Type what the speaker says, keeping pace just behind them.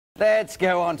Let's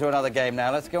go on to another game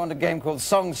now. Let's go on to a game called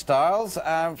Song Styles.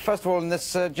 First of all, in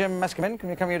this, Jim Meskimen, can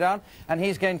you come down? And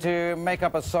he's going to make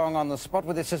up a song on the spot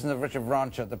with the assistance of Richard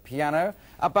Vranch at the piano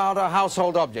about a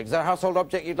household object. Is there a household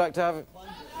object you'd like to have?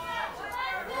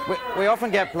 We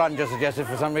often get plunger suggested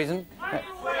for some reason.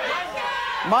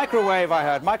 Microwave, I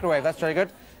heard. Microwave, that's very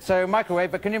good. So,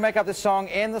 microwave, but can you make up this song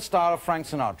in the style of Frank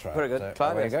Sinatra? Very good. So,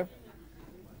 Clive, there you go.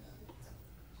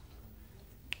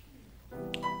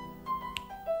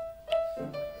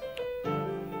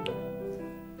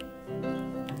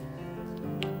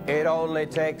 It only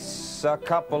takes a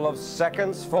couple of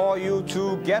seconds for you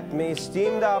to get me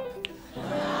steamed up.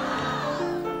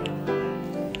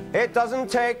 It doesn't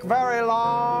take very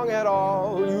long at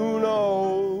all, you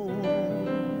know.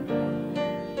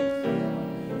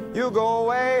 You go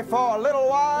away for a little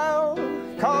while,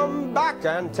 come back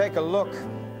and take a look.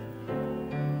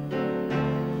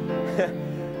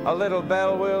 A little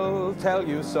bell will tell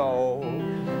you so.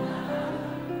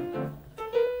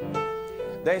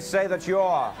 They say that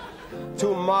you're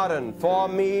too modern for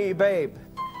me, babe.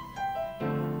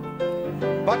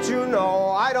 But you know,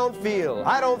 I don't feel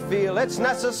it's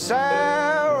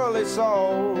necessarily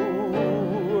so.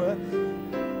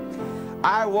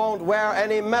 I won't wear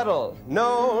any metal,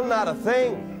 no, not a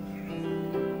thing.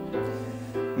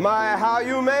 My, how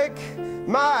you make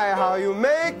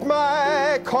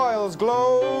my coils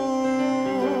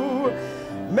glow.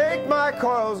 Make my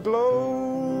coils glow.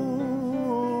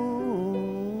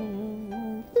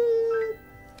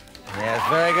 Yes,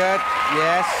 very good.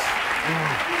 Yes.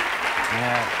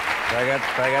 Yeah, very good,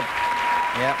 very good.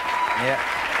 Yeah, yeah.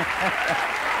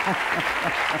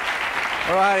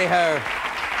 Righty-ho.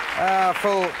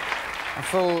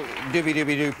 Full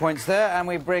doobie-doobie-doo points there, and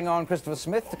we bring on Christopher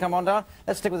Smith to come on down.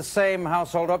 Let's stick with the same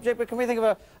household object, but can we think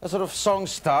of a sort of song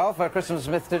style for Christopher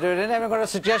Smith to do it in? Anyone got a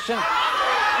suggestion?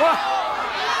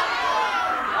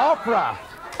 Opera.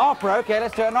 Opera, okay,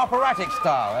 let's do an operatic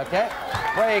style, okay?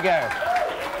 There you go.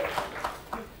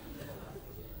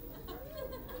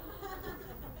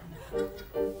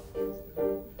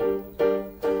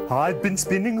 I've been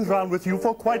spinning around with you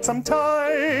for quite some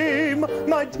time,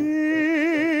 my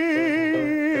dear.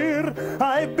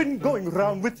 I've been going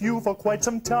around with you for quite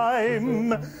some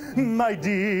time, my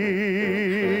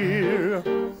dear.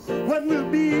 When will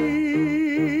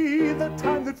be the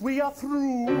time that we are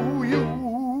through, you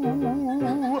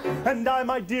and I,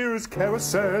 my dear's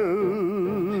carousel?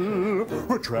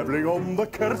 We're traveling on the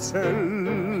carousel,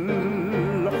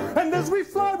 and as we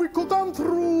fly we go down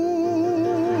through.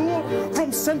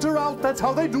 From center out, that's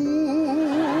how they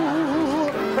do.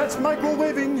 That's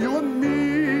microwaving you and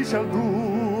me shall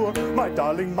do. My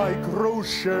darling micro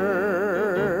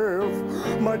chef,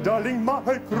 my darling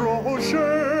micro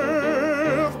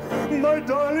chef, my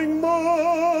darling micro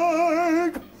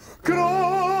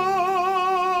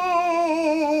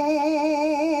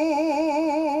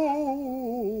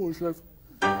chef.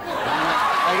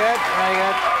 Very good, very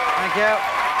good. Thank you.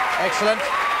 Excellent.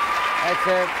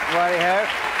 Excellent. Righty-ho.